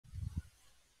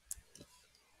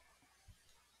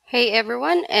Hey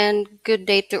everyone, and good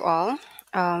day to all.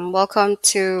 Welcome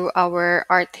to our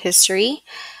art history,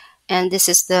 and this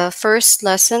is the first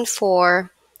lesson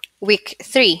for week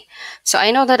 3. So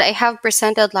I know that I have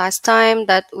presented last time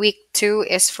that week 2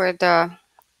 is for the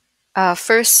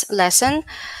first lesson,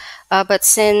 but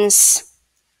since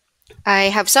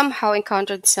I have somehow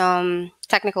encountered some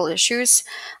technical issues,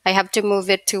 I have to move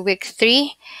it to week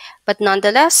 3. But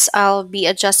nonetheless, I'll be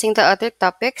adjusting the other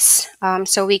topics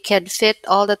so we can fit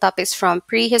all the topics from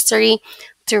prehistory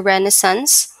to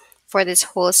Renaissance for this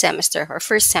whole semester or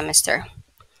first semester.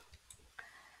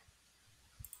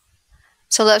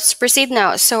 So let's proceed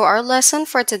now. So our lesson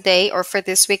for today or for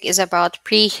this week is about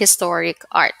prehistoric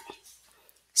art.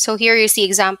 So here you see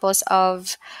examples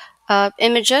of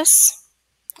images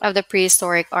of the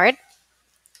prehistoric art.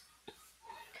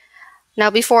 Now,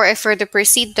 before I further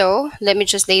proceed though, let me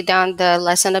just lay down the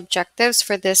lesson objectives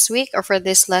for this week or for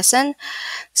this lesson.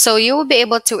 So you will be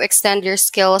able to extend your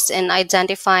skills in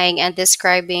identifying and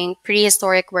describing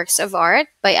prehistoric works of art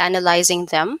by analyzing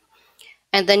them.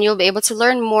 And then you'll be able to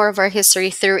learn more of our history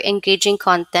through engaging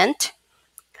content.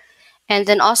 And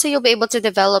then also you'll be able to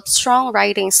develop strong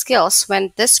writing skills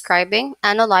when describing,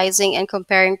 analyzing, and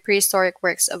comparing prehistoric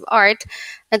works of art.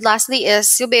 And lastly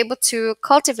is you'll be able to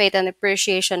cultivate an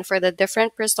appreciation for the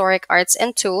different prehistoric arts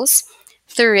and tools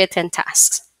through written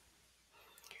tasks.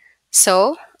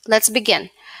 So let's begin.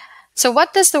 So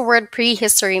what does the word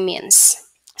prehistory means?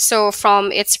 So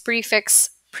from its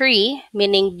prefix pre,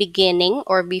 meaning beginning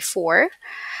or before,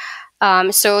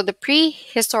 so the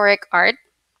prehistoric art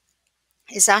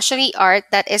is actually art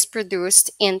that is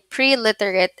produced in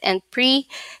pre-literate and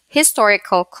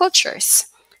pre-historical cultures.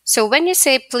 So when you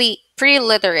say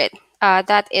pre-literate,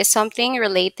 that is something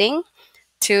relating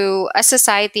to a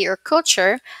society or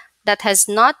culture that has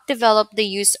not developed the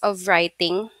use of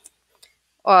writing,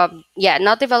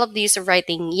 not developed the use of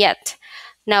writing yet.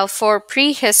 Now, for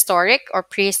prehistoric or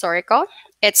prehistorical,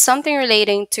 it's something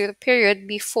relating to the period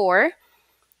before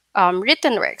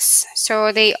written works.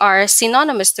 So they are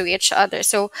synonymous to each other.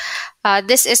 So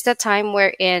this is the time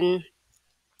wherein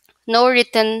no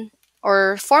written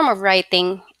or form of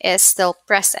writing is still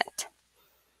present.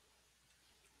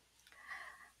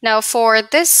 Now, for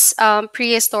this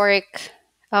prehistoric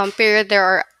period,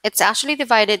 it's actually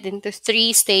divided into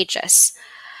 3 stages.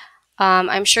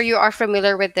 I'm sure you are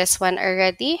familiar with this one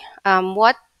already.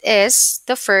 What is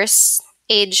the first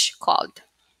age called?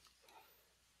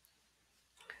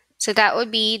 So that would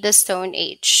be the Stone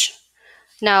Age.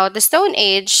 Now, the Stone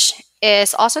Age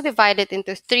is also divided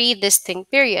into 3 distinct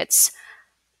periods: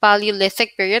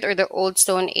 Paleolithic period or the Old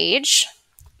Stone Age,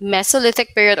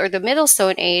 Mesolithic period or the Middle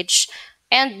Stone Age,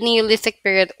 and Neolithic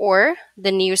period or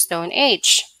the New Stone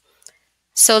Age.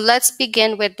 So let's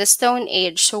begin with the Stone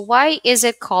Age. So why is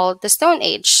it called the Stone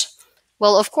Age?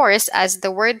 Well, of course, as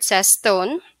the word says,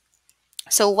 stone.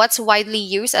 So what's widely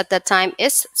used at that time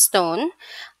is stone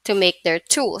to make their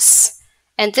tools.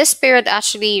 And this period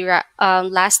actually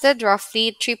lasted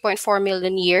roughly 3.4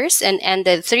 million years and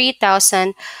ended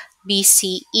 3000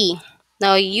 BCE.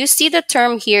 Now you see the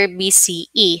term here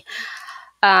BCE.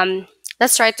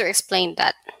 Let's try to explain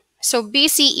that. So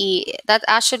BCE, that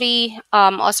actually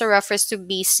also refers to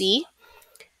BC.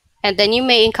 And then you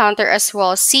may encounter as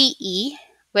well CE,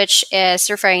 which is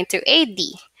referring to AD.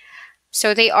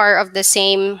 So they are of the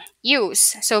same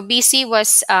use. So BC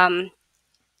was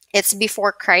it's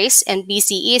before Christ, and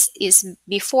BCE is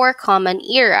before Common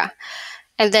Era.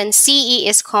 And then CE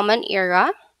is Common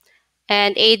Era,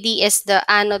 and AD is the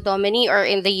Anno Domini, or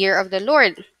in the year of the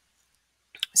Lord.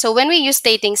 So when we use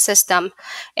dating system,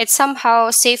 it's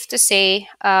somehow safe to say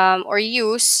or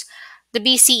use the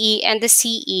BCE and the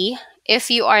CE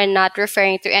if you are not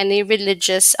referring to any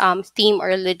religious theme or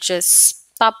religious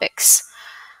topics.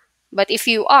 But if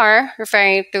you are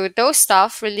referring to those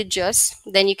stuff, religious,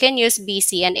 then you can use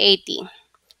BC and AD.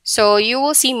 So you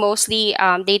will see mostly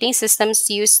dating systems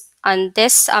used on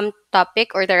this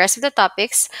topic, or the rest of the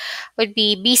topics would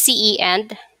be BCE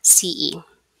and CE.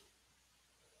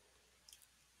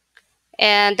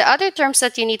 And the other terms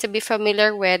that you need to be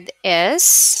familiar with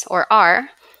is, or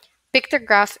are,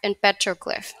 pictograph and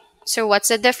petroglyph. So what's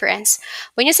the difference?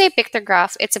 When you say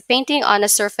pictograph, it's a painting on a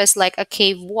surface like a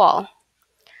cave wall.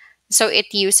 So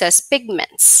it uses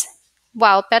pigments.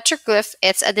 While petroglyph,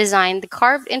 it's a design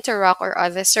carved into rock or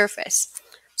other surface.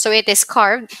 So it is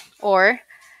carved or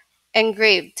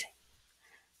engraved.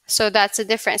 So that's the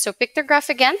difference. So pictograph,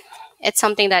 again, it's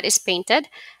something that is painted,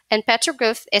 and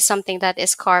petroglyph is something that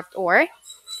is carved or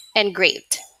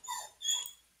engraved.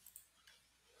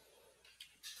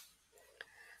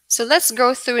 So let's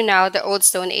go through now the Old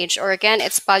Stone Age, or again,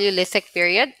 it's Paleolithic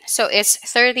period. So it's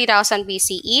 30,000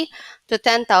 BCE to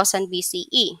 10,000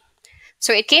 BCE.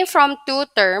 So it came from two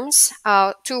terms,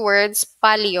 two words,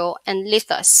 paleo and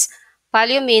lithos.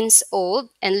 Paleo means old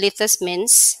and lithos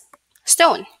means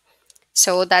stone.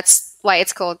 So that's why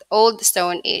it's called Old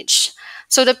Stone Age.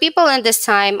 So the people in this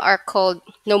time are called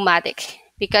nomadic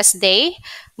because they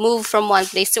move from one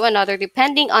place to another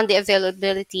depending on the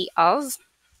availability of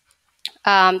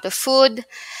the food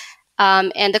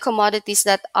and the commodities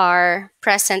that are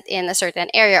present in a certain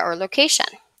area or location.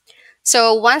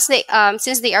 So once they,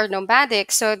 since they are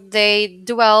nomadic, so they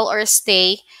dwell or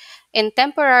stay in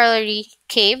temporary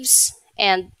caves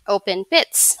and open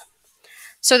pits.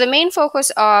 So the main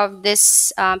focus of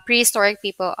this prehistoric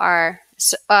people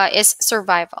is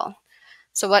survival.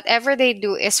 So whatever they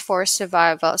do is for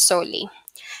survival solely.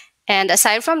 And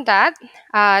aside from that,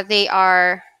 they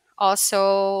are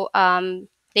also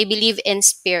they believe in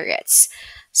spirits.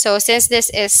 So since this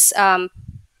is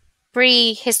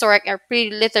prehistoric or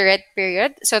pre-literate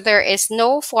period, so there is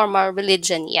no formal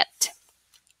religion yet.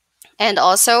 And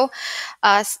also,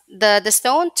 the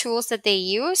stone tools that they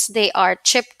use, they are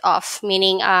chipped off,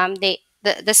 meaning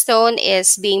the stone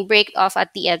is being break off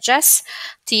at the edges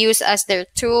to use as their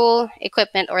tool,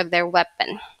 equipment, or their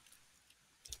weapon.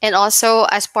 And also,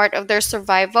 as part of their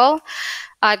survival,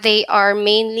 they are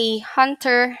mainly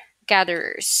hunter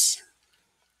gatherers.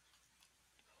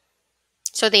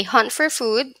 So they hunt for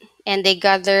food and they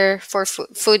gather for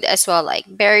food as well, like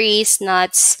berries,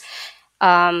 nuts,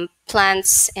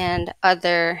 plants, and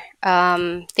other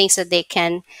things that they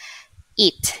can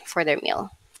eat for their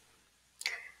meal.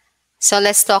 So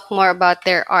let's talk more about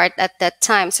their art at that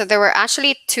time. So there were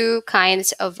actually two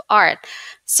kinds of art.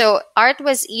 So art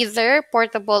was either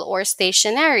portable or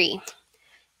stationary.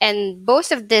 And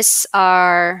both of these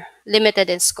are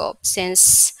limited in scope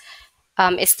since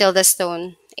it's still the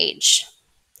Stone Age.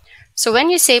 So when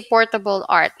you say portable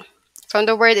art, from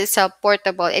the word itself,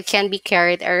 portable, it can be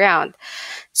carried around.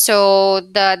 So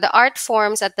the art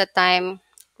forms at the time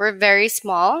were very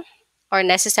small or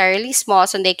necessarily small,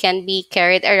 so they can be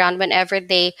carried around whenever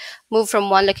they move from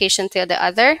one location to the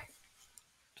other.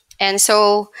 And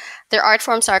so their art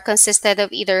forms are consisted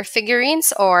of either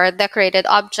figurines or decorated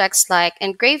objects like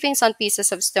engravings on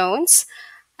pieces of stones,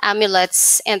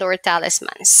 amulets, and or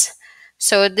talismans.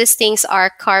 So these things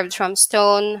are carved from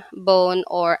stone, bone,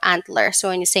 or antler. So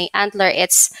when you say antler,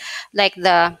 it's like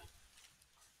the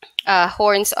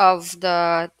horns of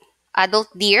the adult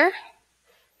deer.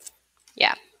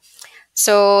 Yeah.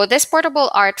 So this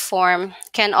portable art form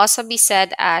can also be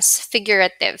said as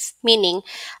figurative, meaning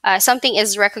something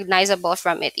is recognizable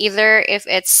from it, either if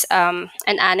it's an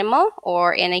animal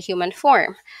or in a human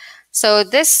form. So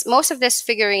most of these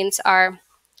figurines are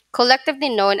collectively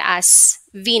known as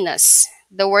Venus,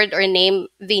 the word or name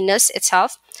Venus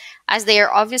itself, as they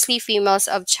are obviously females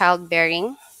of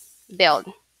childbearing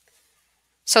build.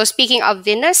 So speaking of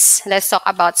Venus, let's talk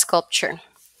about sculpture.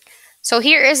 So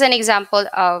here is an example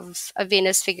of a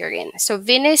Venus figurine. So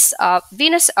Venus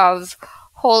of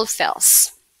Whole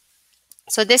Fels.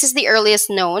 So this is the earliest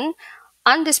known,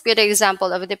 undisputed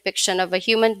example of a depiction of a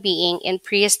human being in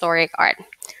prehistoric art.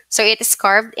 So it is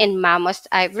carved in mammoth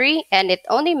ivory and it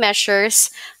only measures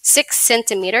 6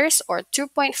 centimeters or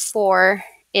 2.4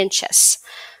 inches.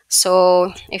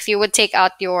 So if you would take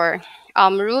out your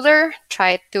ruler,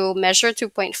 try to measure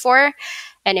 2.4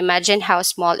 and imagine how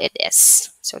small it is.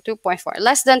 So 2.4,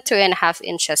 less than 2.5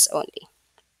 inches only.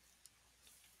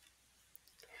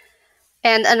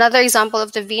 And another example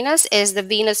of the Venus is the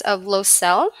Venus of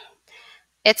Losel.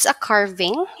 It's a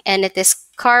carving and it is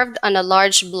carved on a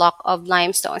large block of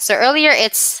limestone. So earlier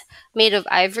it's made of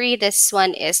ivory. This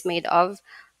one is made of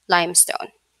limestone.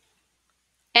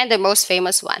 And the most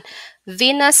famous one,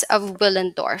 Venus of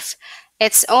Willendorf.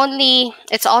 It's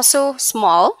also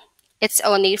small. It's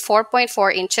only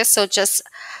 4.4 inches, so just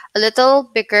a little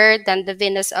bigger than the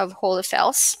Venus of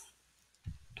Hohlfels.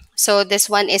 So this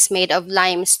one is made of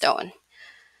limestone.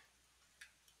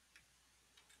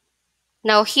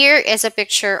 Now here is a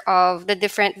picture of the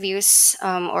different views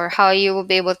or how you will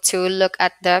be able to look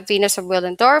at the Venus of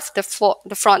Willendorf,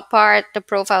 the front part, the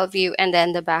profile view, and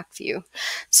then the back view.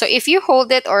 So if you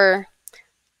hold it or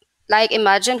like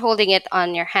imagine holding it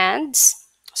on your hands,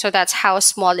 so that's how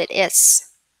small it is.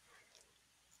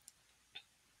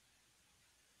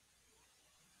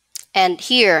 And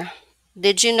here,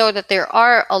 did you know that there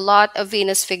are a lot of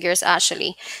Venus figures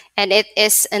actually, and it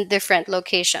is in different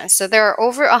locations. So there are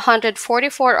over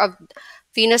 144 of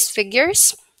Venus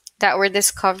figures that were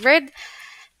discovered,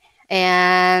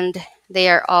 and they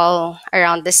are all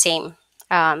around the same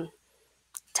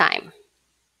time.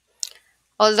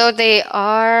 Although they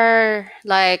are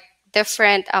like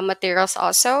different materials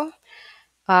also,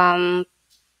 um,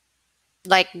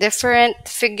 like different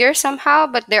figures somehow,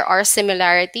 but there are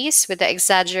similarities with the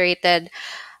exaggerated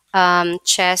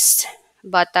chest,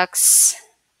 buttocks,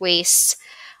 waist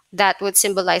that would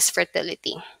symbolize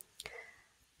fertility.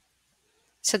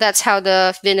 So that's how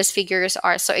the Venus figures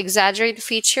are. So exaggerated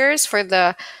features for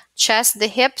the chest, the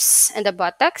hips, and the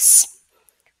buttocks,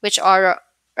 which are a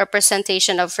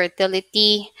representation of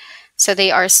fertility. So they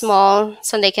are small,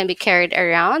 so they can be carried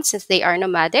around since they are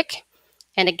nomadic.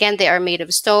 And again, they are made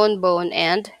of stone, bone,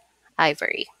 and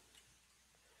ivory.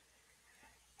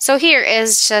 So here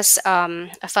is just a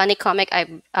funny comic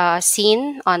I've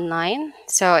seen online.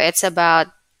 So it's about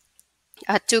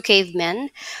two cavemen.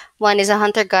 One is a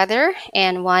hunter-gatherer,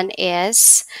 and one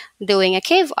is doing a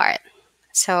cave art.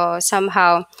 So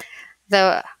somehow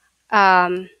the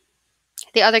um,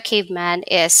 the other caveman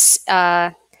is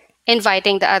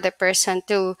inviting the other person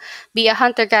to be a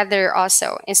hunter-gatherer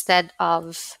also instead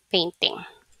of painting.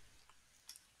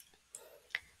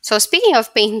 So speaking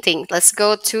of painting, let's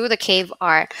go to the cave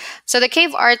art. So the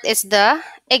cave art is the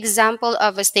example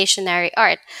of a stationary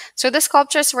art. So the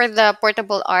sculptures were the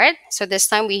portable art. So this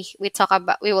time we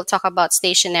will talk about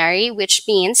stationary, which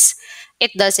means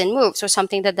it doesn't move. So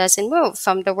something that doesn't move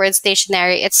from the word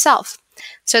stationary itself.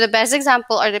 So the best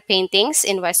example are the paintings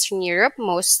in Western Europe,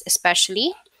 most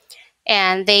especially,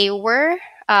 and they were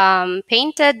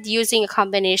painted using a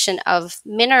combination of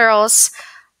minerals,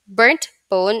 burnt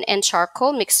bone and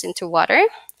charcoal mixed into water,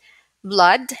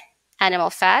 blood, animal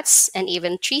fats, and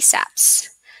even tree saps.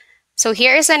 So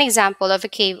here is an example of a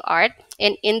cave art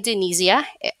in Indonesia.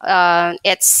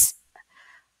 It's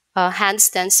hand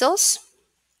stencils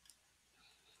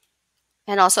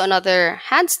and also another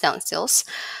hand stencils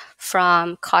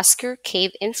from Cosquer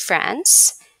Cave in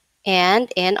France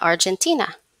and in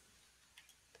Argentina.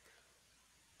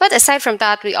 But aside from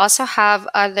that, we also have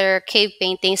other cave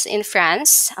paintings in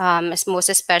France, most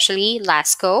especially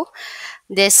Lascaux.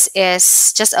 This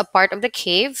is just a part of the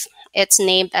cave. It's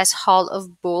named as Hall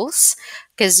of Bulls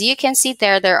because you can see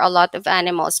there are a lot of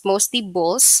animals, mostly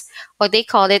bulls, or they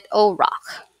call it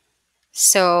auroch.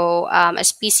 So a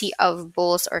species of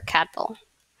bulls or cattle.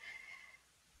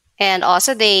 And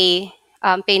also they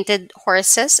painted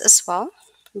horses as well,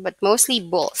 but mostly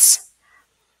bulls.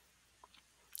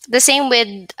 The same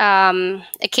with a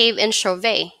cave in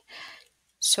Chauvet.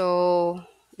 So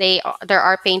there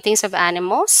are paintings of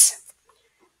animals.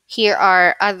 Here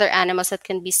are other animals that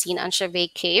can be seen on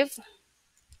Chauvet Cave.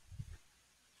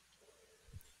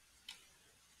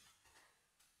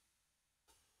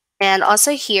 And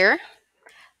also here,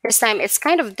 this time it's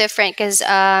kind of different because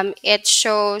it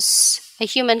shows a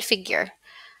human figure.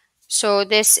 So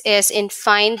this is in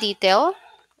fine detail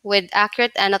with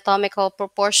accurate anatomical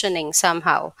proportioning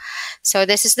somehow. So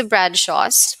this is the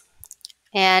Bradshaws,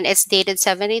 and it's dated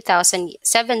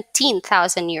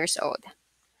 17,000 years old.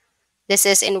 This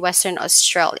is in Western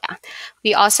Australia.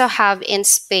 We also have in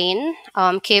Spain,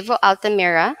 Cavo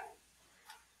Altamira.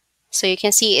 So you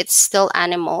can see it's still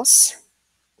animals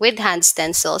with hand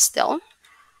stencils still.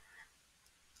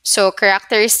 So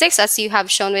characteristics, as you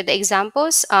have shown with the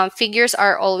examples, figures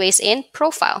are always in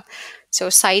profile, so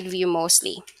side view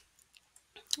mostly.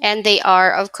 And they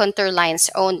are of contour lines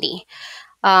only,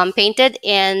 painted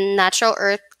in natural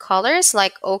earth colors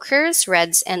like ochres,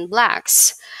 reds, and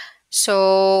blacks.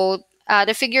 So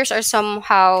the figures are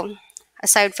somehow,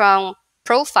 aside from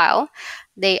profile,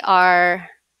 they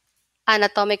are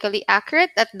anatomically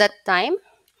accurate at that time,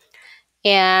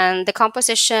 and the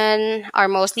composition are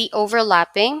mostly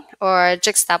overlapping or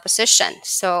juxtaposition,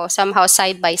 so somehow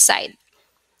side by side.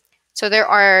 So there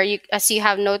are, as you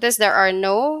have noticed, there are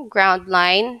no ground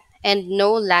line and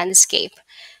no landscape,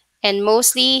 and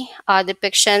mostly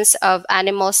depictions of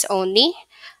animals only,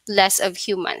 less of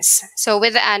humans. So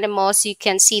with the animals, you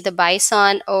can see the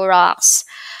bison, aurochs,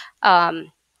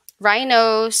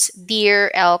 rhinos,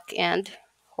 deer, elk, and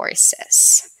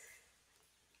horses.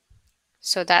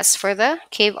 So that's for the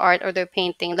cave art or their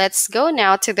painting. Let's go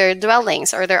now to their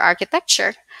dwellings or their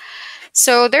architecture.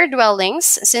 So their dwellings,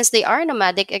 since they are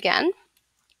nomadic again,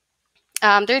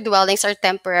 their dwellings are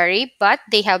temporary, but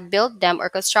they have built them or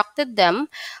constructed them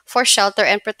for shelter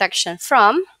and protection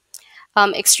from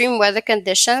extreme weather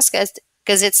conditions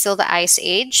because it's still the ice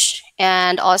age,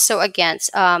 and also against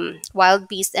wild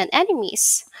beasts and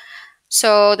enemies.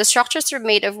 So the structures were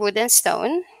made of wood and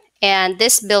stone, and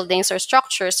these buildings or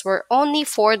structures were only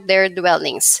for their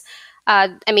dwellings.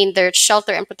 Their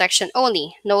shelter and protection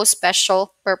only, no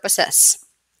special purposes.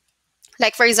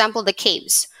 Like, for example, the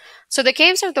caves. So the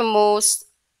caves are the most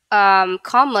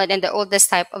common and the oldest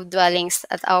type of dwellings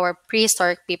that our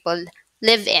prehistoric people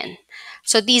live in.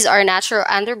 So these are natural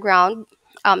underground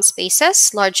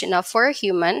spaces large enough for a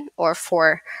human or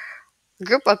for a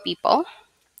group of people.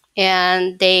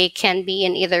 And they can be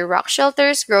in either rock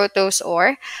shelters, grottos,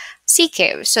 or sea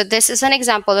caves. So this is an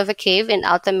example of a cave in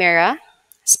Altamira,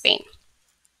 Spain.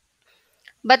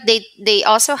 But they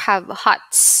also have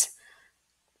huts,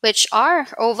 which are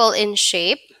oval in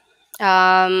shape.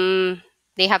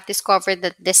 They have discovered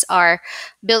that these are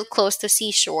built close to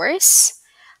seashores.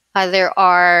 There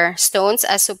are stones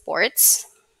as supports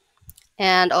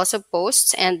and also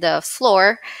posts, and the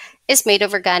floor is made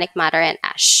of organic matter and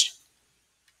ash.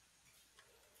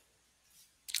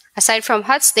 Aside from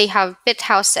huts, they have pit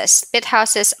houses. Pit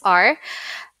houses are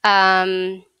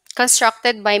um,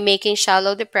 constructed by making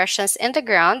shallow depressions in the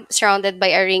ground surrounded by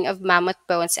a ring of mammoth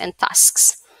bones and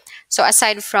tusks. So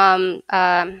aside from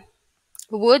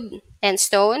wood and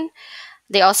stone,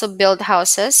 they also build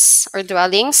houses or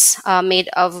dwellings made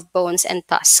of bones and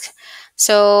tusks.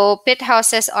 So pit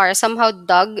houses are somehow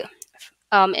dug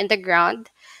in the ground,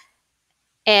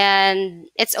 and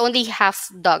it's only half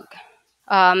dug.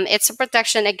 It's a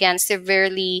protection against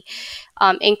severely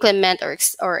inclement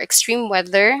or extreme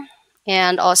weather,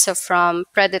 and also from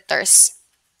predators.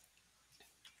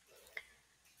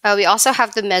 We also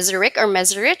have the Mesolithic or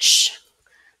Mesorich.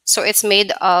 So it's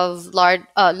made of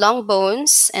long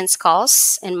bones and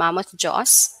skulls and mammoth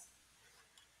jaws.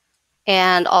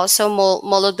 And also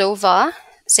Molodova,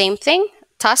 same thing,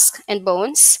 tusk and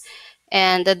bones.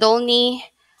 And the Dolny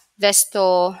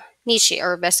Vestonichi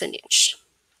or Vestonich.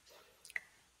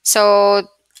 So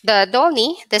the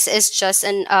Dolny, this is just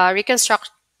an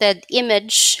reconstructed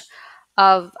image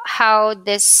of how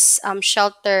this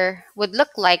shelter would look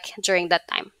like during that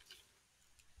time.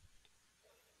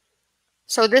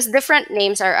 So these different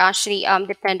names are actually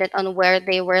dependent on where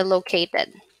they were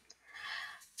located.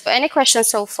 So any questions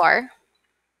so far?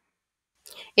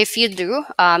 If you do,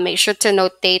 make sure to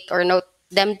note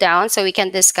them down so we can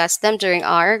discuss them during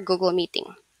our Google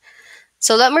meeting.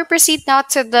 So let me proceed now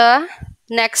to the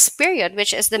next period,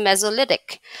 which is the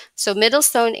Mesolithic. So Middle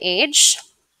Stone Age.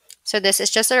 So this is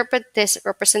just a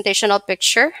representational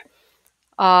picture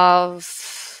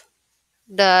of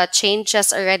the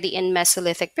changes already in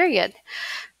Mesolithic period.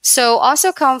 So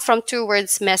also come from two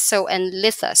words, meso and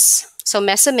lithos. So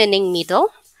meso meaning middle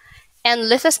and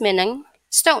lithos meaning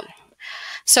stone.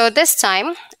 So this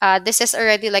time, this is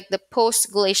already like the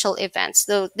post-glacial events.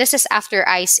 So this is after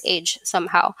Ice Age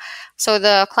somehow. So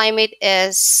the climate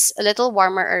is a little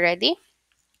warmer already,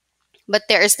 but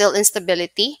there is still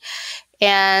instability,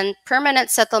 and permanent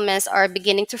settlements are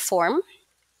beginning to form.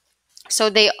 So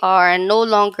they are no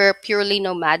longer purely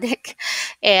nomadic,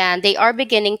 and they are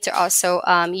beginning to also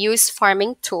use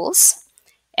farming tools.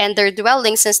 And their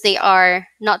dwellings, since they are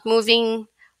not moving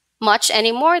much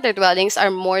anymore, their dwellings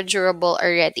are more durable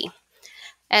already.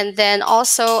 And then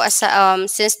also,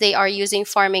 since they are using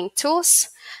farming tools,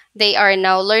 they are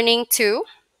now learning to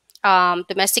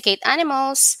domesticate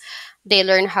animals. They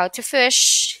learn how to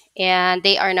fish, and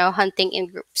they are now hunting in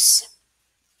groups.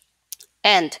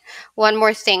 And one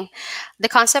more thing, the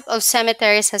concept of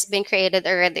cemeteries has been created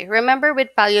already. Remember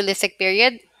with Paleolithic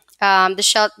period,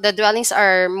 the dwellings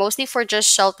are mostly for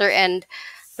just shelter and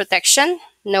protection,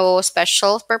 no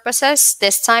special purposes.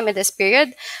 This time in this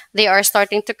period, they are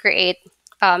starting to create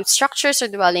structures or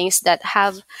dwellings that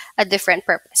have a different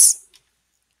purpose.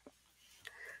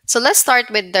 So let's start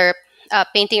with their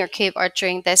painting or cave art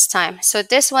during this time. So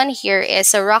this one here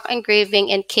is a rock engraving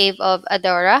in Cave of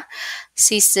Adora,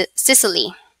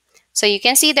 Sicily. So you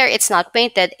can see there it's not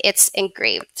painted, it's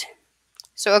engraved.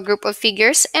 So a group of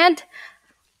figures, and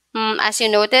as you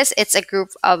notice, it's a group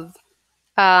of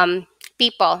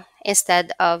people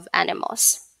instead of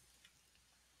animals.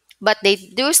 But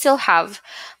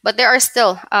there are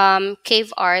still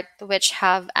cave art which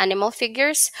have animal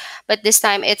figures, but this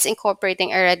time it's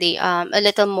incorporating already a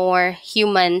little more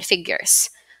human figures.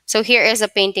 So here is a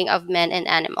painting of men and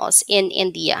animals in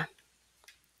India.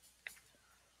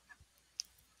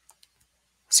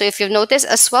 So if you've noticed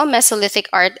as well, Mesolithic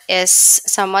art is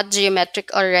somewhat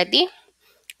geometric already,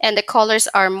 and the colors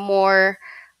are more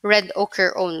red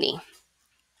ochre only.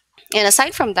 And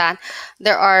aside from that,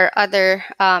 there are other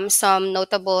some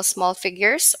notable small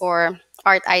figures or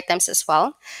art items as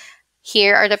well.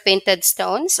 Here are the painted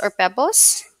stones or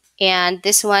pebbles, and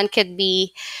this one could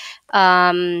be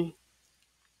like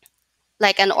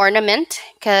an ornament,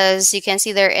 because you can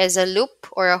see there is a loop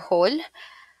or a hole,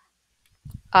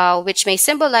 which may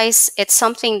symbolize it's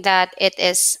something that it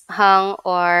is hung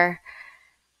or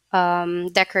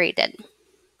decorated.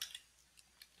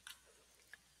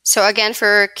 So again,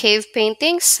 for cave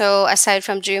paintings, so aside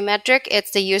from geometric,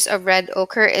 it's the use of red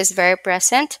ochre is very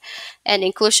present, and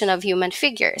inclusion of human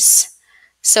figures.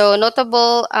 So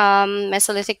notable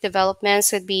Mesolithic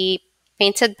developments would be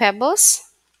painted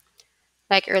pebbles,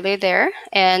 like earlier there,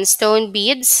 and stone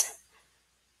beads,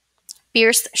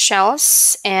 pierced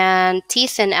shells, and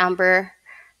teeth and amber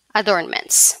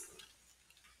adornments.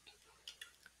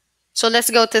 So let's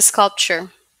go to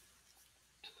sculpture.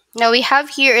 Now we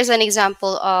have here is an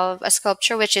example of a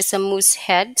sculpture which is a moose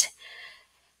head.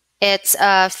 It's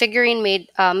a figurine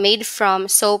made from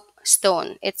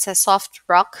soapstone. It's a soft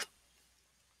rock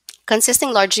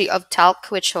consisting largely of talc,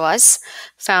 which was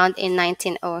found in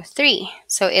 1903.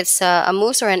 So it's a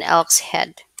moose or an elk's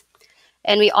head.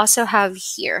 And we also have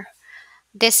here,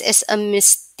 this is a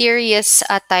mysterious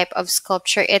type of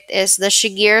sculpture. It is the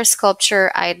Shigeru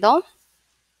sculpture idol.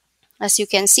 As you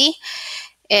can see,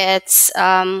 it's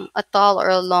a tall or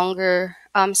a longer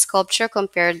sculpture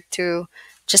compared to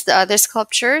just the other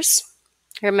sculptures.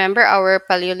 Remember our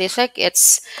Paleolithic,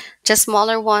 it's just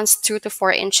smaller ones, 2 to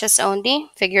 4 inches only,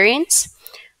 figurines.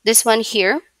 This one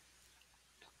here,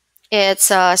 it's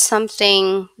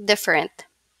something different.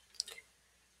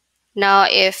 Now,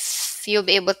 if you'll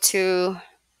be able to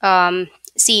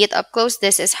see it up close,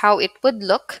 this is how it would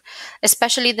look,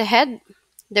 especially the head,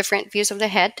 different views of the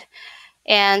head,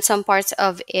 and some parts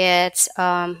of its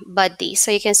body.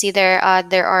 So you can see there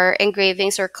are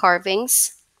engravings or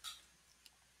carvings.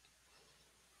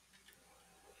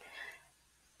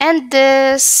 And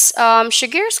this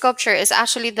Shigeru sculpture is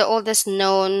actually the oldest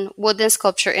known wooden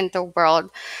sculpture in the world.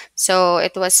 So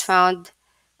it was found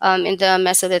in the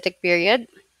Mesolithic period.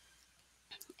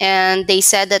 And they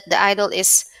said that the idol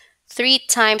is 3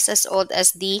 times as old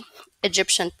as the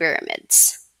Egyptian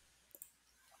pyramids.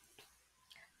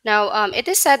 Now, it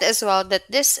is said as well that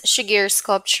this Shigeru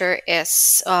sculpture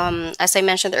is, as I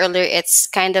mentioned earlier, it's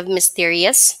kind of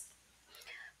mysterious.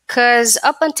 Because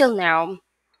up until now,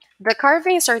 the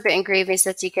carvings or the engravings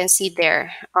that you can see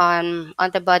there on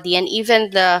the body and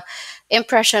even the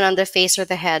impression on the face or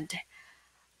the head,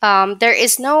 there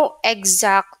is no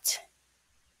exact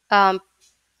um,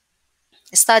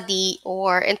 study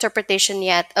or interpretation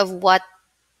yet of what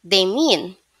they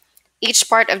mean. Each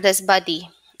part of this body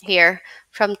here,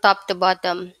 from top to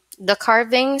bottom, the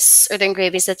carvings or the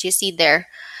engravings that you see there,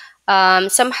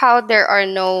 somehow there are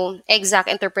no exact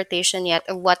interpretation yet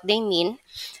of what they mean.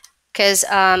 Because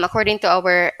according to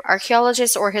our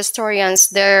archaeologists or historians,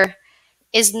 there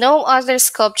is no other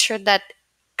sculpture that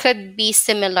could be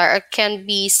similar or can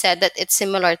be said that it's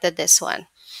similar to this one.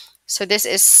 So this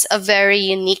is a very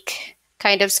unique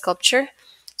kind of sculpture.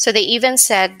 So they even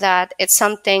said that it's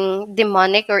something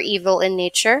demonic or evil in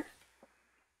nature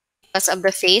because of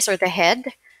the face or the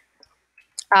head.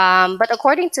 But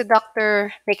according to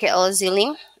Dr. Michael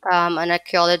Zilling, an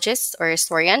archaeologist or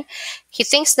historian, he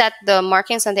thinks that the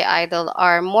markings on the idol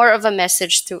are more of a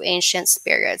message to ancient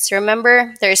spirits.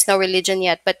 Remember, there is no religion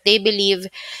yet, but they believe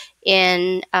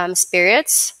in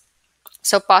spirits.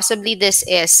 So possibly this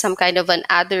is some kind of an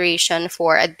adoration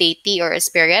for a deity or a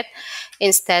spirit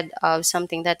instead of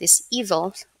something that is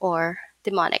evil or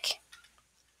demonic.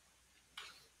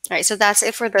 All right, so that's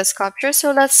it for the sculpture.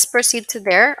 So let's proceed to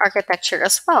their architecture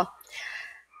as well.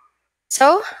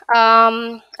 So,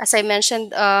 as I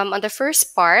mentioned on the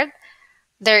first part,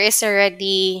 there is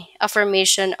already a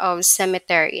formation of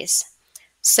cemeteries.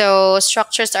 So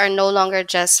structures are no longer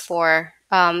just for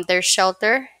their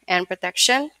shelter and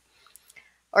protection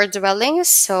or dwellings.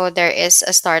 So there is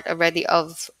a start already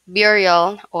of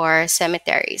burial or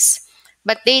cemeteries.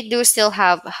 But they do still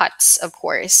have huts, of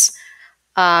course,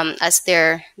 as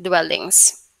their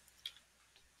dwellings.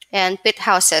 And pit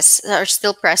houses are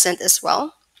still present as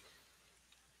well.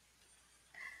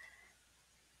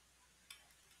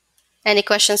 Any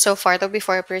questions so far though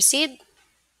before I proceed?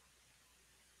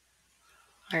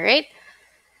 All right.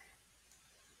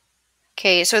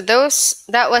 Okay, so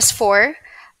that was for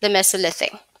the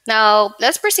Mesolithic. Now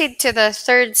let's proceed to the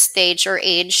third stage or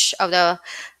age of the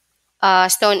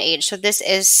Stone Age. So this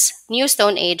is New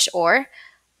Stone Age or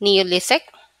Neolithic.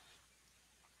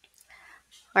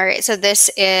 All right, so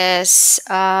this is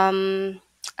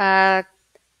a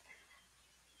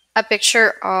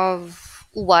picture of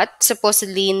what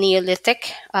supposedly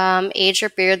Neolithic age or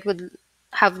period would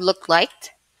have looked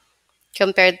like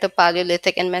compared to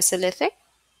Paleolithic and Mesolithic.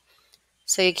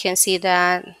 So you can see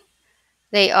that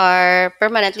they are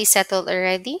permanently settled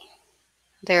already.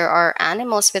 There are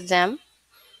animals with them,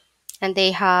 and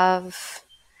they are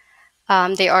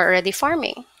already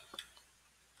farming.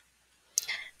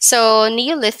 So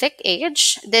Neolithic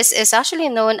age, this is actually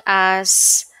known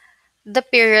as the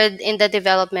period in the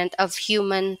development of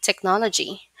human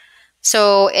technology.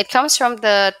 So it comes from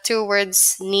the two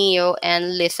words neo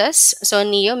and lithos. So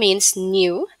neo means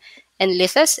new, and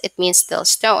lithos, it means still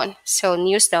stone. So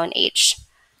new stone age.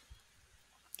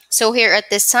 So here at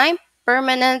this time,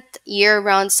 permanent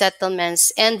year-round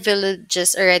settlements and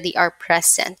villages already are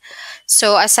present.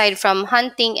 So aside from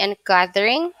hunting and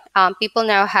gathering, people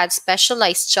now had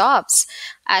specialized jobs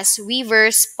as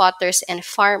weavers, potters, and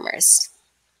farmers.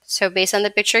 So based on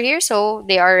the picture here, so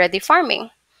they are already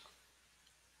farming.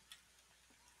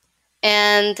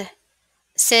 And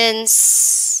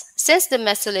since the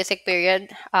Mesolithic period,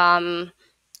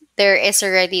 there is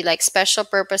already like special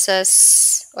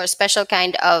purposes or special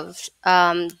kind of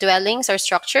dwellings or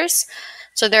structures.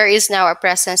 So there is now a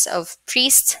presence of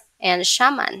priests and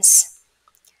shamans.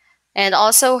 And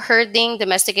also herding,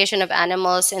 domestication of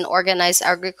animals, and organized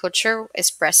agriculture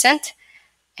is present.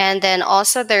 And then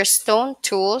also their stone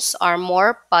tools are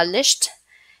more polished,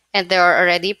 and there are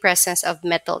already presence of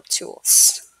metal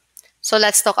tools. So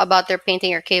let's talk about their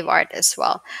painting or cave art as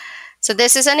well. So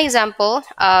this is an example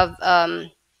of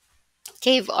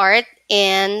cave art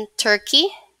in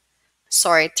Turkey.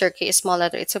 Sorry, Turkey is small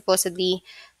letter. It's supposed to be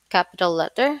capital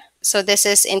letter. So this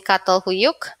is in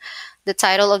Catalhuyuk. The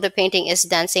title of the painting is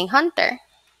Dancing Hunter.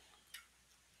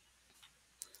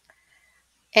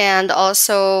 And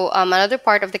also another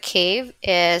part of the cave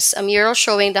is a mural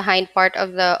showing the hind part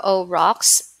of the O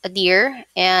rocks, a deer,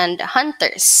 and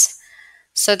hunters.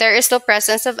 So there is no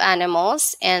presence of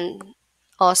animals and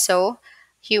also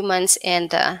humans in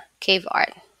the cave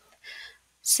art.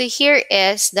 So here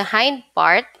is the hind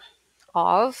part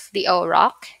of the O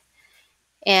rock,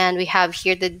 and we have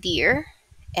here the deer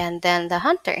and then the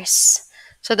hunters.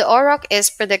 So the O rock is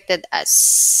predicted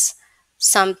as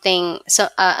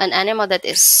an animal that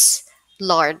is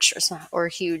large or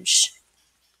huge.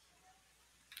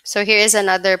 So here is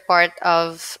another part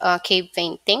of cave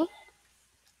painting,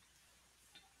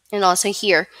 and also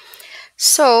here.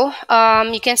 So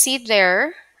you can see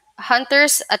there,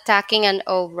 hunters attacking an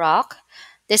O rock.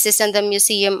 This is in the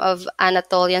Museum of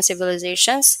Anatolian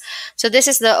Civilizations. So this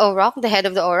is the O rock, the head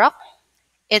of the O rock.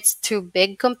 It's too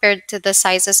big compared to the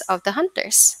sizes of the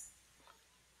hunters.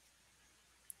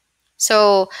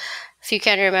 So if you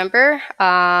can remember,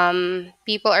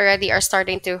 people already are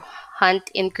starting to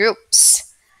hunt in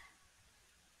groups.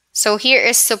 So here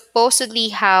is supposedly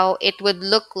how it would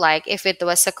look like if it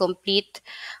was a complete,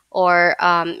 or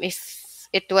if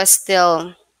it was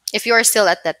still, if you are still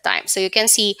at that time. So you can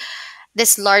see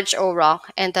this large O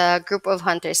rock and a group of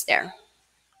hunters there.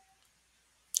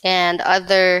 And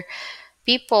other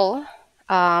people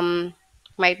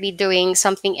might be doing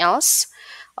something else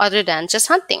other than just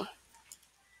hunting.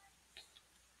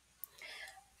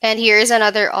 And here is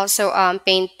another also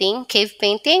painting, cave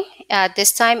painting.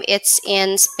 This time it's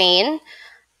in Spain.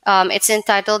 It's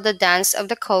entitled The Dance of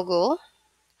the Kogul.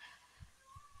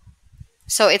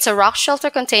 So it's a rock shelter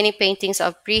containing paintings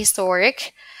of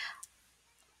prehistoric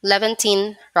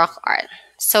Levantine rock art.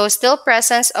 So still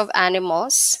presence of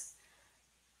animals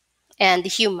and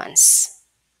humans.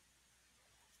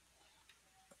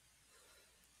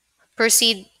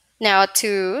 Proceed now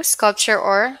to sculpture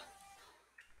or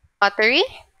pottery.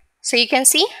 So you can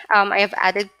see I have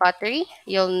added pottery.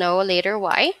 You'll know later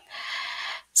why.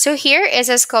 So here is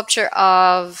a sculpture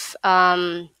of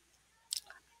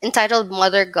entitled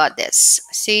Mother Goddess.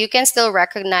 So you can still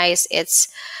recognize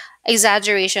its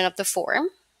exaggeration of the form.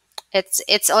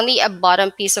 It's only a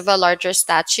bottom piece of a larger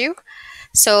statue.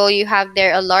 So you have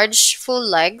there a large full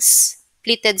legs,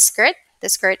 pleated skirt, the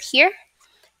skirt here,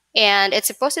 and it's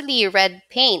supposedly red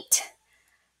paint.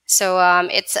 So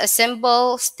it's a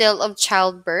symbol still of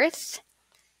childbirth.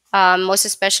 Most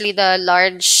especially the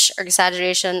large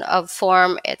exaggeration of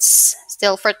form, it's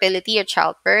still fertility or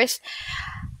childbirth.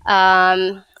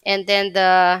 And then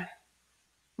the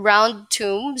round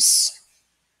tombs,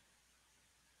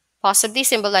 possibly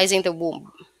symbolizing the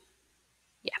womb.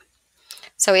 Yeah.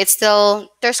 So it's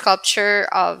still, their sculpture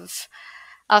of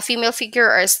a female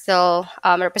figure are still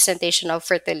representation of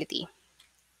fertility.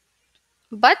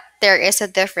 But there is a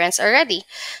difference already.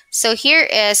 So here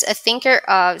is a thinker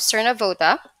of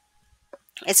Cernavoda.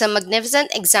 It's a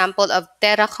magnificent example of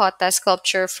terracotta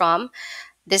sculpture from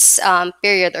this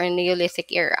period or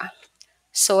Neolithic era.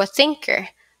 So a thinker.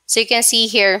 So you can see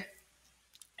here,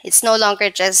 it's no longer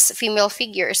just female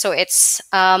figure. So it's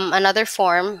another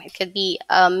form. It could be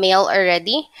a male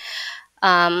already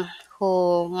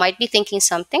who might be thinking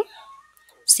something,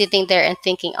 sitting there and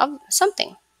thinking of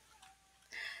something.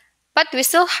 But we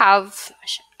still have,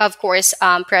 of course,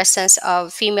 presence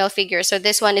of female figures. So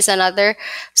this one is another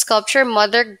sculpture,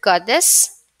 Mother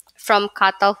Goddess from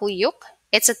Catalhuyuk.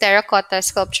 It's a terracotta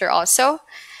sculpture also,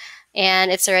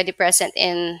 and it's already present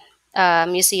in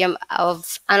Museum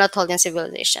of Anatolian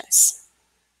Civilizations.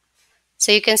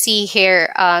 So you can see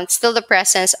here still the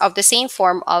presence of the same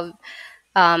form of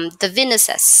the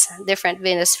Venuses, different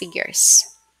Venus figures.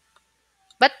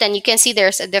 But then you can see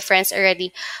there's a difference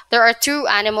already. There are two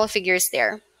animal figures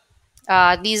there.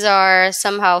 These are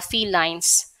somehow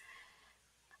felines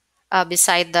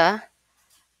beside the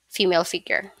female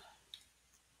figure.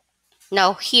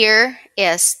 Now here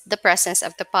is the presence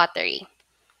of the pottery.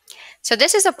 So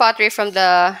this is a pottery from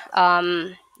the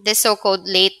so-called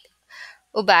late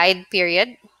Ubaid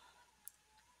period,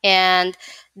 and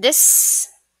this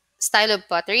style of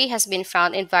pottery has been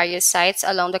found in various sites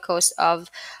along the coast of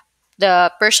the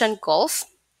Persian Gulf.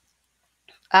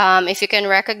 If you can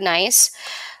recognize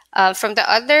from the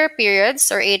other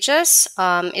periods or ages,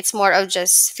 it's more of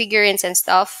just figurines and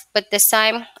stuff. But this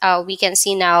time, we can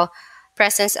see now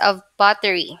presence of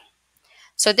pottery.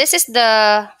 So this is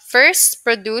the first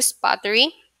produced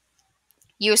pottery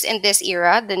used in this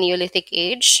era, the Neolithic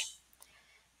age.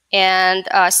 And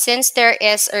since there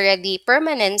is already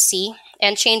permanency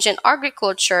and change in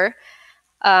agriculture,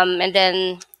 and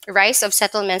then rise of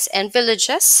settlements and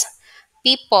villages,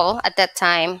 people at that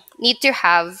time need to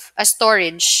have a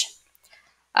storage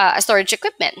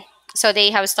equipment. So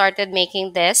they have started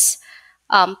making this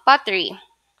pottery.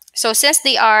 So since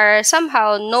they are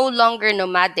somehow no longer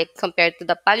nomadic compared to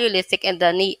the Paleolithic and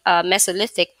the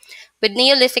Mesolithic, with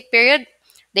Neolithic period,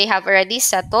 they have already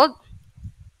settled.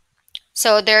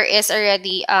 So there is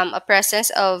already a presence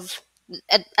of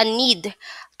a need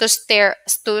to,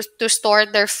 to store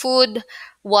their food,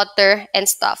 water, and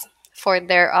stuff for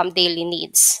their daily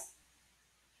needs.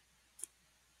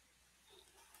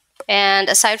 And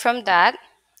aside from that,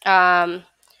 um,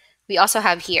 we also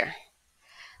have here.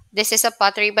 This is a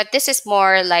pottery, but this is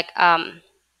more like a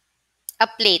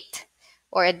plate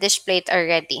or a dish plate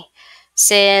already.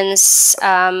 Since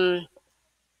there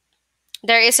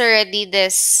is already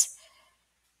this,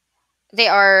 they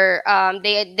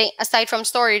aside from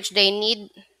storage, they need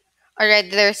already,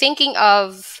 they're thinking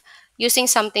of using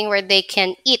something where they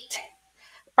can eat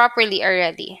properly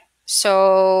already.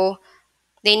 So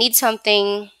they need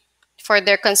something for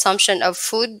their consumption of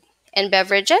food and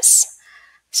beverages.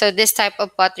 So this type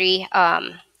of pottery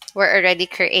were already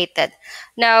created.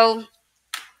 Now,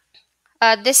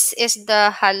 this is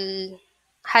the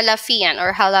Halafian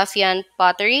or Halafian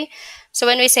pottery. So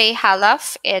when we say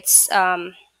Halaf, it's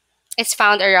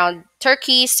found around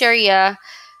Turkey, Syria,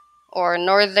 or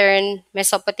northern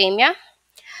Mesopotamia.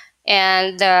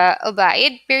 And the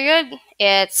Ubaid period,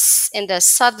 it's in the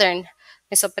southern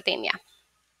Mesopotamia.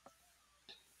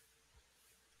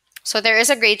 So there is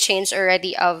a great change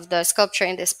already of the sculpture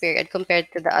in this period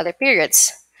compared to the other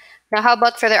periods. Now, how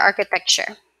about for the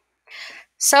architecture?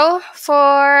 So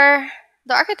for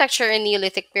the architecture in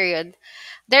Neolithic period,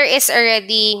 there is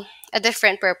already a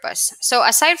different purpose. So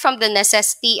aside from the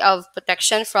necessity of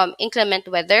protection from inclement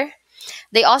weather,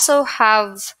 they also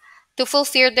have to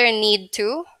fulfill their need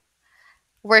to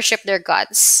worship their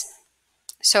gods.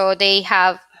 So they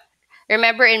have,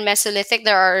 remember in Mesolithic,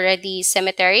 there are already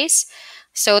cemeteries.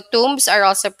 So tombs are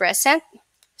also present.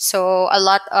 So a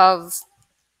lot of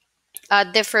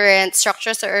different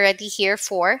structures are already here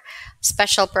for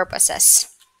special purposes.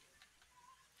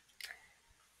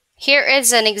 Here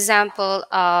is an example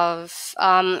of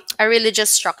a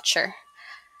religious structure.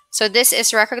 So this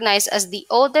is recognized as the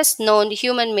oldest known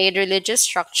human-made religious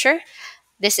structure.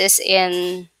 This is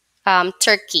in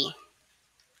Turkey.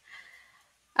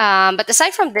 But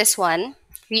aside from this one,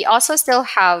 we also still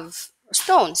have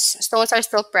stones. Stones are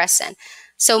still present.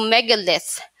 So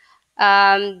megalith.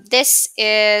 This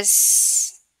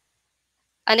is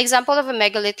an example of a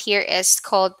megalith here is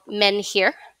called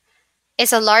menhir.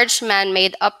 It's a large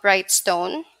man-made upright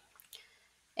stone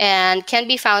and can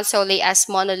be found solely as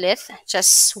monolith,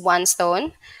 just one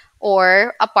stone,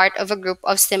 or a part of a group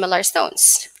of similar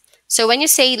stones. So when you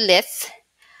say lith,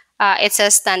 it's a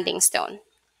standing stone.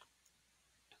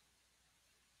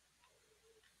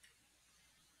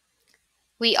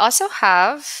 We also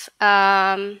have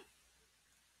the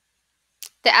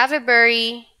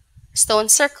Avebury Stone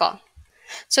Circle.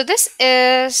 So this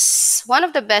is one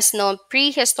of the best known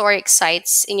prehistoric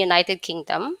sites in United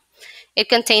Kingdom. It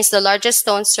contains the largest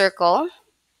stone circle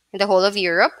in the whole of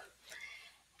Europe.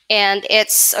 And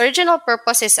its original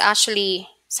purpose is actually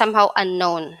somehow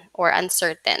unknown or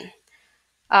uncertain.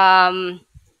 Um,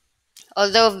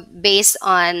 Although based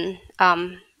on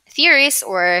theories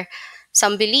or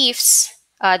some beliefs,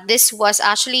 this was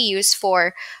actually used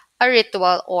for a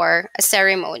ritual or a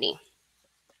ceremony.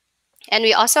 And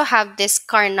we also have this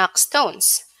Karnak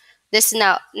stones.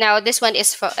 Now this one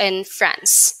is in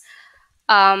France.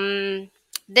 Um,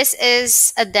 this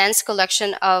is a dense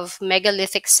collection of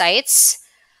megalithic sites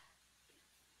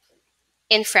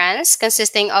in France,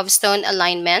 consisting of stone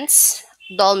alignments,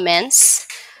 dolmens,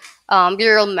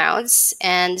 burial mounds,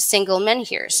 and single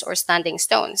menhirs or standing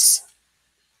stones.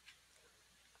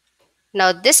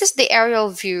 Now, this is the aerial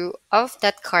view of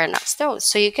that Karnak stone.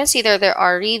 So you can see there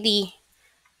are really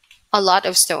a lot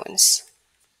of stones.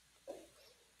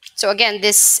 So again,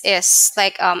 this is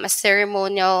like a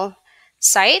ceremonial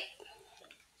site.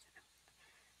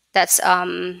 That's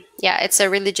yeah, it's a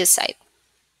religious site.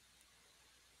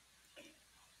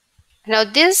 Now,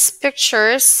 these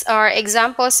pictures are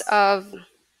examples of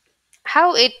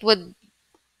how it would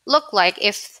look like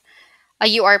if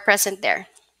you are present there.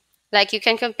 Like you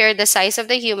can compare the size of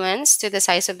the humans to the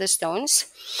size of the stones.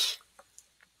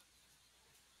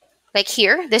 Like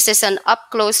here, this is an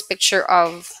up close picture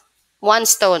of one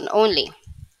stone only.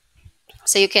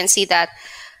 So you can see that,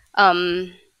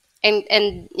 and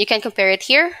you can compare it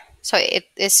here. So it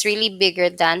is really bigger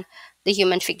than the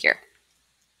human figure.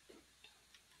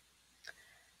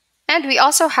 And we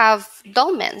also have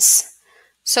dolmens.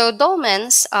 So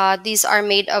dolmens, these are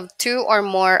made of two or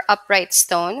more upright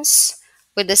stones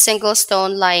with a single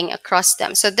stone lying across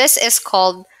them. So this is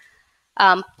called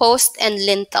post and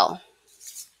lintel.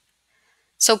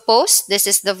 So post, this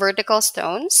is the vertical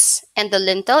stones, and the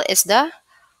lintel is the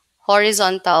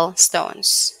horizontal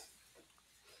stones.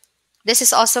 This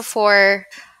is also for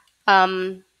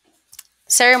um,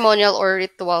 ceremonial or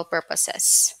ritual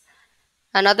purposes.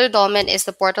 Another dolmen is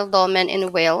the portal dolmen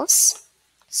in Wales.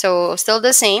 So still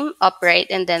the same, upright,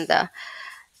 and then the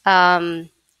um,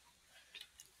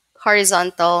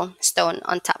 horizontal stone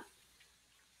on top.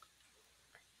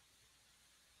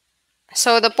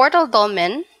 So the portal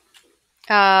dolmen,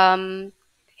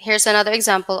 here's another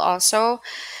example also.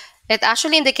 It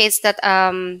actually indicates that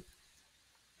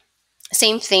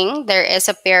same thing, there is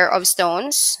a pair of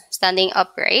stones standing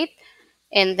upright,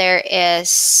 and there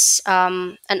is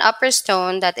an upper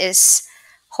stone that is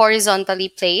horizontally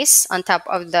placed on top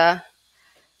of the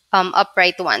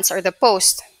upright ones or the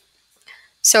post.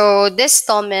 So these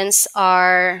dolmens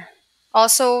are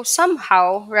also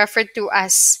somehow referred to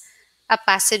as a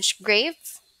passage grave.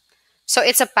 So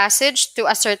it's a passage to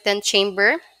a certain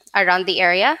chamber around the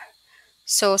area.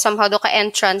 So somehow do ka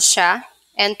entrance siya,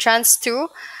 entrance to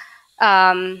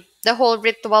the whole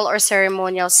ritual or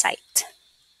ceremonial site.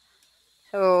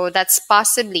 So that's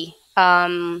possibly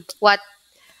what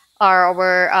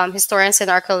our historians and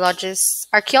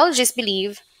archaeologists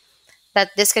believe,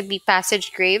 that this could be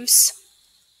passage graves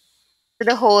to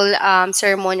the whole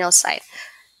ceremonial site.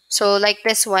 So like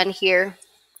this one here,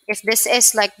 if this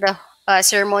is like the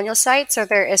ceremonial site, so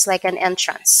there is like an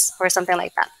entrance or something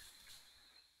like that.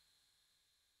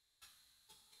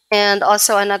 And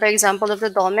also another example of the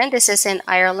dolmen, this is in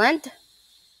Ireland.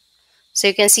 So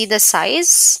you can see the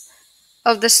size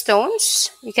of the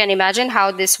stones. You can imagine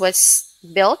how this was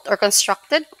built or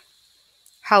constructed,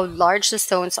 how large the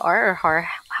stones are, or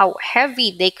how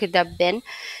heavy they could have been.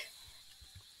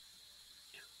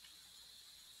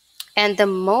 And the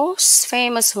most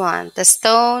famous one, the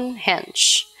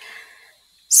Stonehenge.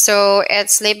 So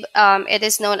it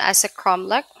is known as a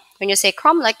cromlech. When you say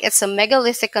cromlech, it's a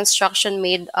megalithic construction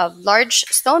made of large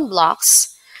stone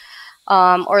blocks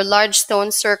or large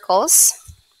stone circles,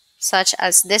 such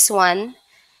as this one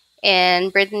in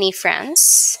Brittany,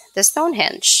 France, the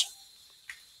Stonehenge.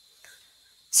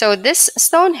 So this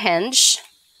Stonehenge,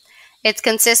 it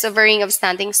consists of a ring of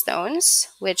standing stones,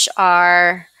 which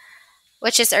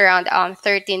is around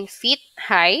 13 feet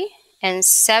high and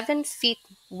 7 feet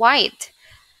wide.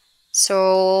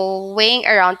 So weighing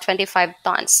around 25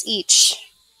 tons each.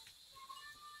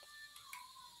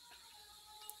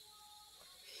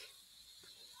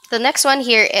 The next one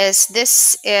here is,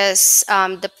 this is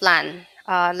the plan,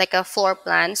 like a floor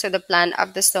plan. So the plan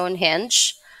of the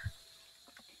Stonehenge.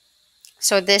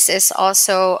 So this is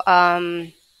also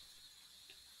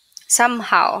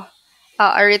somehow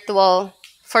a ritual,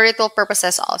 for ritual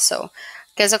purposes also.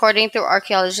 Because according to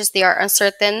archaeologists, they are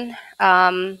uncertain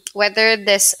whether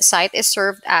this site is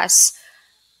served as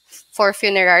for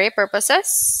funerary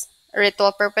purposes,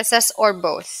 ritual purposes, or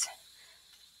both.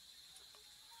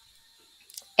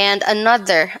 And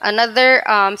another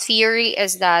theory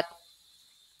is that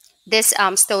this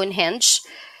Stonehenge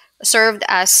served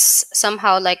as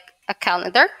somehow like a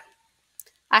calendar,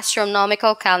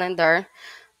 astronomical calendar,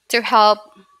 to help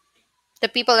the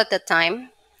people at the time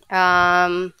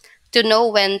to know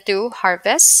when to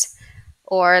harvest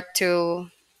or to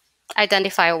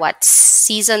identify what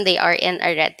season they are in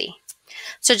already.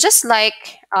 So just like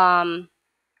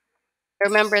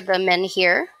remember the men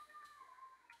the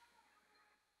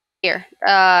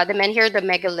men here, the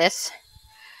megalith.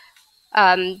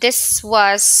 This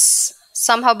was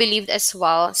somehow believed as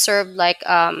well, served at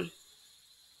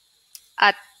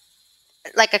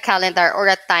like a calendar or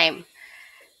a time.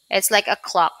 It's like a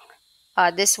clock.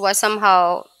 This was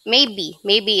somehow maybe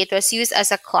it was used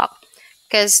as a clock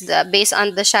because based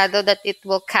on the shadow that it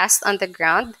will cast on the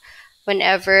ground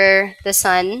whenever the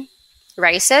sun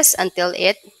rises until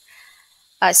it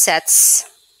sets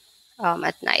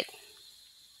at night.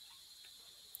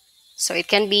 So it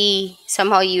can be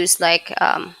somehow used like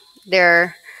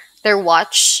their their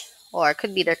watch, or it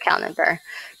could be their calendar.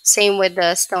 Same with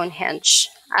the Stonehenge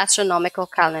astronomical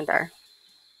calendar.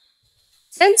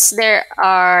 Since there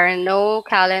are no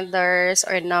calendars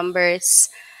or numbers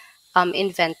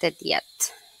invented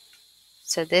yet,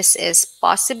 so this is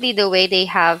possibly the way they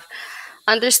have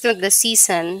understood the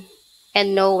season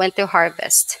and know when to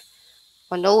harvest,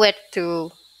 or know when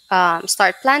to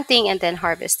start planting and then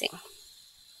harvesting.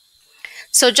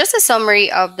 So just a summary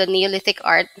of the Neolithic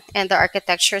art and the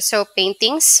architecture. So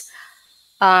paintings,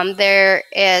 there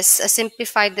is a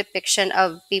simplified depiction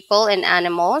of people and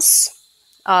animals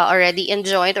already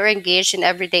enjoyed or engaged in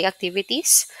everyday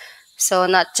activities. So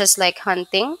not just like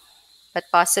hunting, but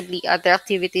possibly other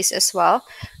activities as well,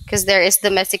 because there is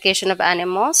domestication of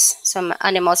animals. Some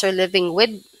animals are living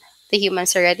with the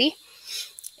humans already.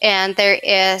 And there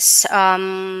is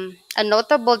a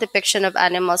notable depiction of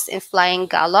animals in flying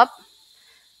gallop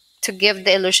to give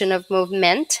the illusion of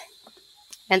movement.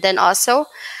 And then also,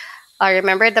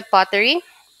 remember the pottery.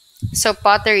 So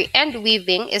pottery and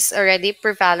weaving is already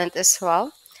prevalent as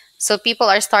well. So people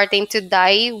are starting to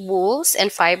dye wools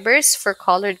and fibers for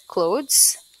colored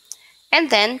clothes.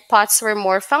 And then pots were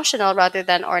more functional rather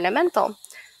than ornamental.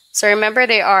 So remember,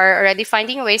 they are already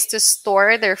finding ways to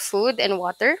store their food and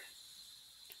water.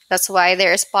 That's why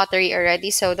there is pottery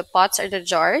already. So the pots are the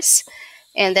jars,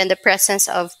 and then the presence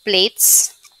of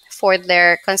plates for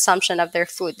their consumption of their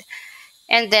food.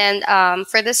 And then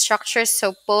for the structures,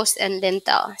 so post and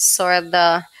lintel, so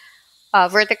the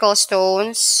vertical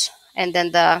stones, and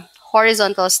then the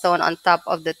horizontal stone on top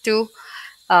of the two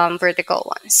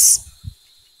vertical ones.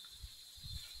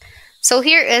 So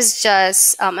here is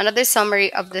just another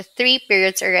summary of the three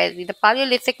periods already: the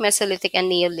Paleolithic, Mesolithic, and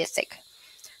Neolithic.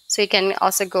 So you can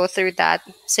also go through that,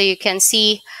 so you can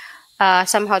see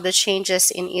somehow the changes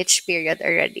in each period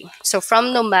already. So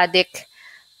from nomadic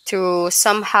to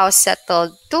somehow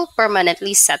settled to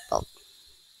permanently settled.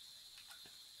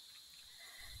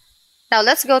 Now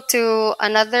let's go to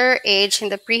another age in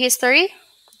the prehistory,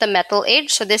 the Metal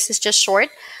Age. So this is just short.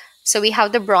 So we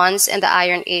have the Bronze and the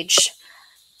Iron Age.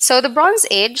 So the Bronze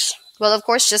Age, well, of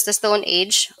course, just the Stone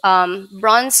Age.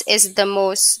 Bronze is the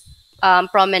most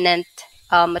prominent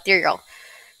material.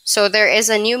 So there is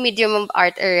a new medium of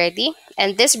art already,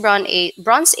 and this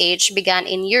Bronze Age began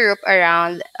in Europe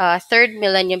around 3rd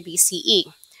millennium BCE.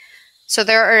 So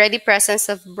there are already presence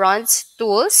of bronze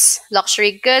tools,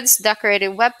 luxury goods, decorated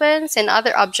weapons, and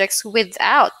other objects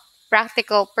without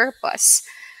practical purpose.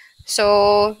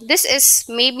 So this is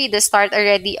maybe the start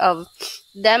already of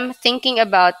them thinking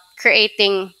about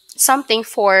creating something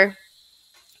for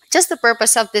just the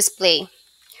purpose of display.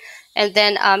 And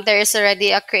then there is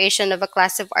already a creation of a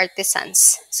class of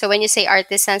artisans. So when you say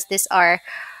artisans, these are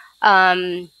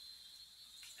um,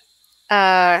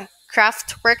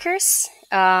 craft workers,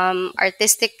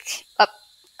 artistic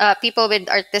people with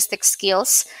artistic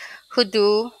skills who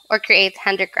do or create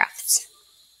handicrafts.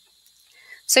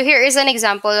 So here is an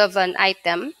example of an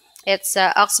item. It's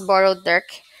a ox-borrowed dirk.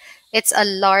 It's a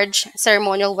large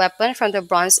ceremonial weapon from the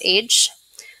Bronze Age.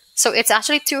 So it's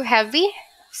actually too heavy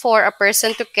for a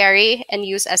person to carry and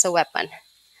use as a weapon.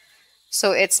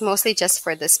 So it's mostly just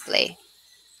for display.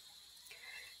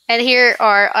 And here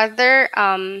are other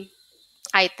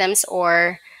items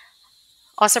or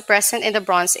also present in the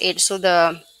Bronze Age. So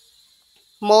the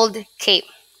mold cape.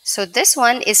 So this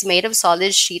one is made of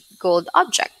solid sheet gold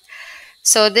object.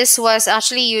 So this was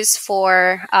actually used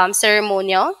for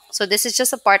ceremonial. So this is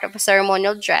just a part of a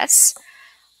ceremonial dress.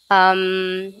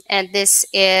 And this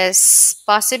is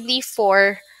possibly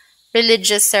for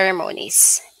religious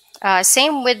ceremonies.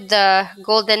 Same with the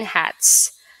golden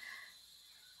hats.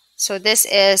 So this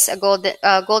is a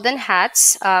golden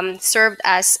hats served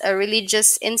as a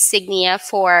religious insignia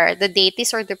for the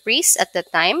deities or the priests at the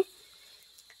time.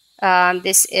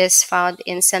 This is found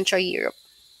in Central Europe.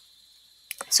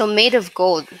 So made of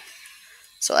gold.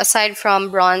 So aside from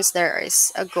bronze, there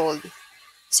is a gold.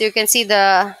 So you can see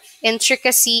the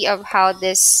intricacy of how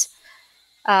this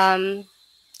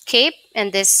cape,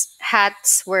 and these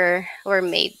hats were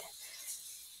made.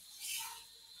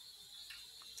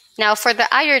 Now for the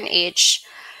Iron Age,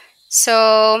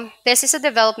 so this is a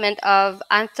development of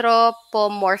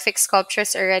anthropomorphic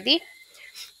sculptures already,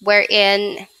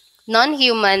 wherein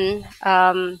non-human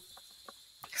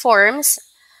forms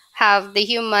have the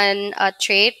human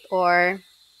trait or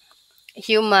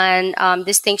human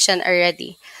distinction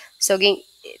already. So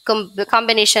the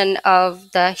combination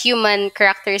of the human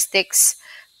characteristics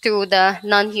to the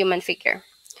non-human figure.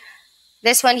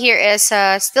 This one here is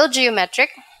still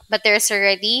geometric, but there's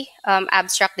already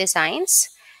abstract designs,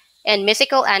 and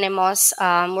mythical animals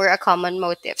were a common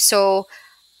motif. So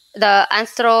the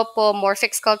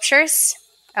anthropomorphic sculptures,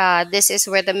 this is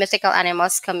where the mythical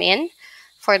animals come in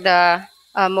for the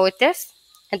motif.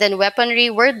 And then weaponry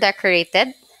were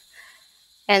decorated.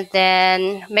 And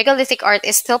then megalithic art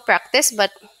is still practiced,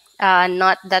 but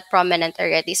not that prominent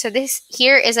already. So this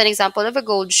here is an example of a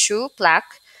gold shoe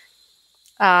plaque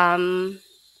um,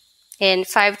 in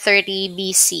 530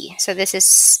 BC. So this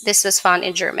was found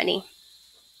in Germany.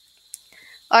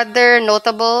 Other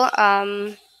notable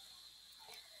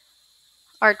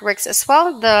artworks as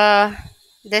well.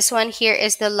 This one here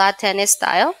is the La Tène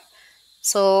style.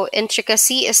 So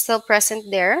intricacy is still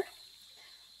present there.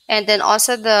 And then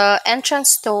also the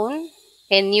entrance stone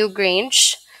in New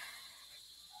Grange.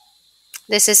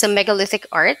 This is a megalithic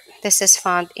art. This is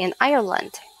found in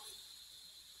Ireland.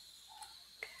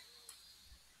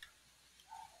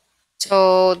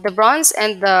 So the Bronze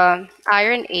and the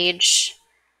Iron Age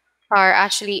are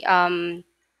actually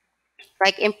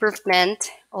like improvement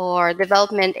or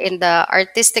development in the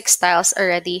artistic styles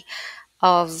already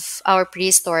of our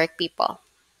prehistoric people.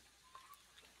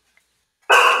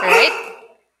 All right.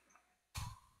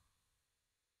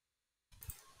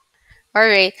 All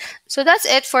right. So that's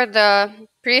it for the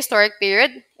prehistoric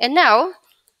period. And now,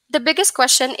 the biggest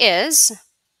question is,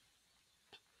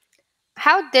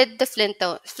 how did the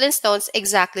Flintstones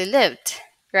exactly lived,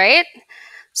 right?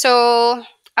 So,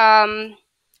 um,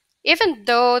 even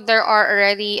though there are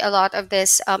already a lot of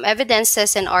this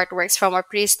evidences and artworks from our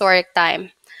prehistoric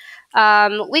time,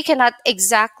 we cannot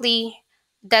exactly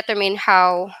determine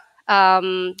how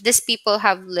these people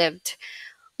have lived.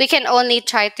 We can only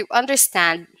try to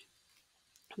understand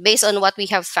based on what we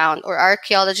have found or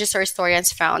archaeologists or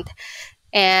historians found,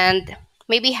 and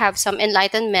maybe have some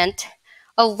enlightenment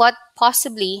of what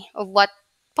possibly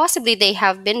they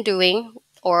have been doing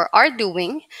or are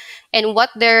doing, and what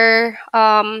their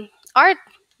art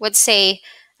would say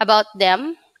about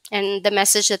them and the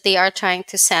message that they are trying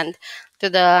to send to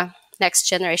the next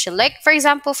generation. Like for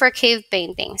example, for cave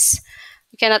paintings,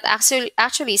 you cannot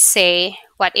actually say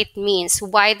what it means,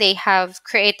 why they have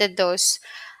created those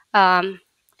um,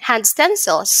 hand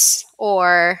stencils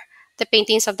or the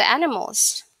paintings of the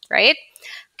animals, right?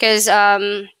 Because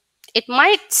it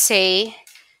might say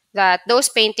that those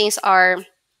paintings are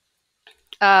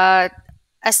uh,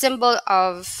 a symbol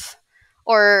of,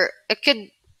 or it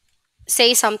could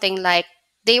say something like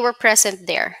they were present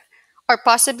there, or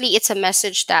possibly it's a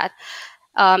message that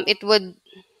it would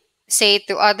say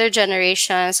to other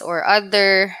generations or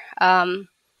other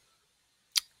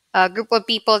group of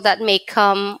people that may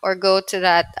come or go to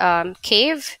that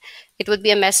cave. It would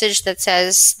be a message that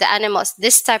says the animals,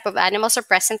 this type of animals are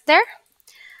present there,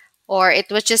 or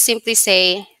it would just simply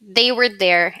say they were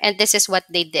there and this is what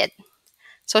they did.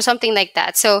 So something like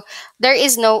that. So there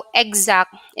is no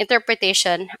exact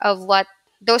interpretation of what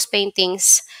those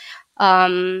paintings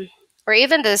or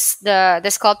even the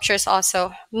sculptures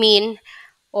also mean,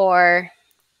 or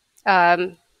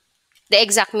um, the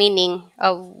exact meaning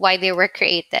of why they were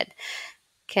created.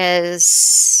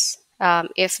 Because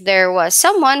if there was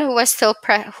someone who was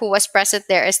who was present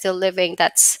there and still living,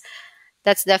 that's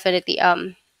definitely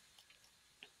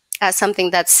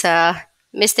something that's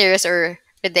mysterious or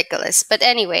ridiculous. But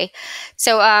anyway,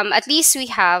 so at least we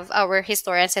have our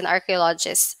historians and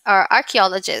archaeologists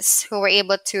who were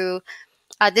able to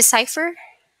decipher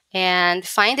and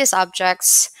find these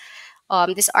objects,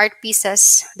 these art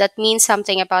pieces that mean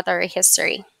something about our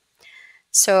history.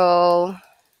 So,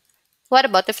 what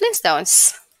about the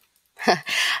Flintstones?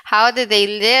 How did they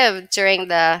live during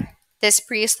this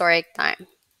prehistoric time?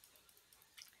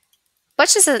 But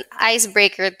just an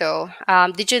icebreaker though.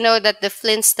 Did you know that the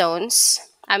Flintstones?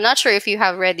 I'm not sure if you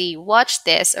have already watched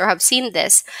this or have seen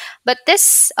this, but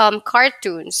this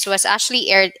cartoons was actually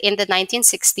aired in the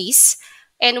 1960s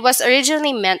and was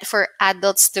originally meant for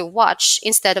adults to watch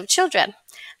instead of children,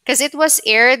 because it was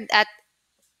aired at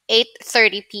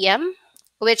 8:30 p.m.,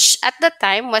 which at that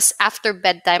time was after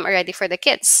bedtime already for the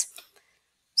kids.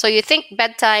 So you think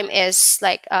bedtime is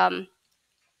like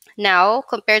Now,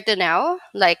 compared to now,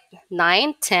 like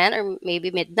 9, 10, or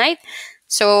maybe midnight.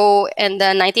 So in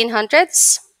the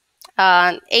 1900s,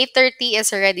 8:30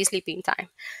 is already sleeping time.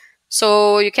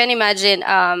 So you can imagine,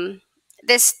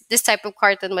 this type of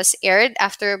cartoon was aired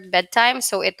after bedtime,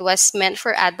 so it was meant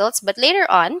for adults. But later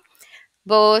on,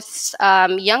 both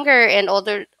younger and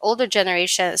older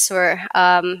generations were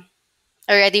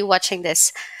already watching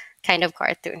this kind of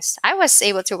cartoons. I was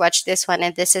able to watch this one,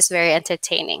 and this is very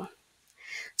entertaining.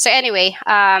 So anyway,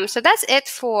 so that's it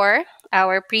for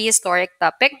our prehistoric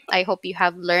topic. I hope you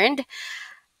have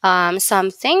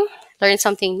something, learned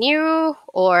something new,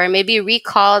 or maybe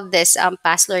recall this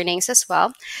past learnings as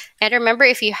well. And remember,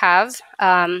 if you have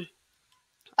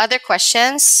other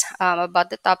questions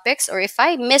about the topics, or if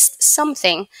I missed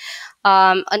something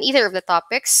on either of the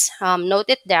topics, note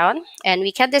it down, and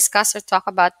we can discuss or talk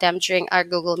about them during our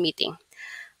Google meeting.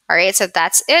 All right, so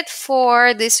that's it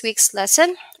for this week's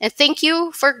lesson. And thank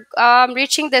you for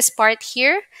reaching this part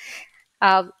here,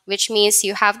 which means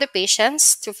you have the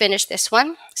patience to finish this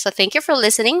one. So thank you for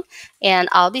listening, and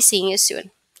I'll be seeing you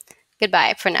soon.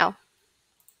 Goodbye for now.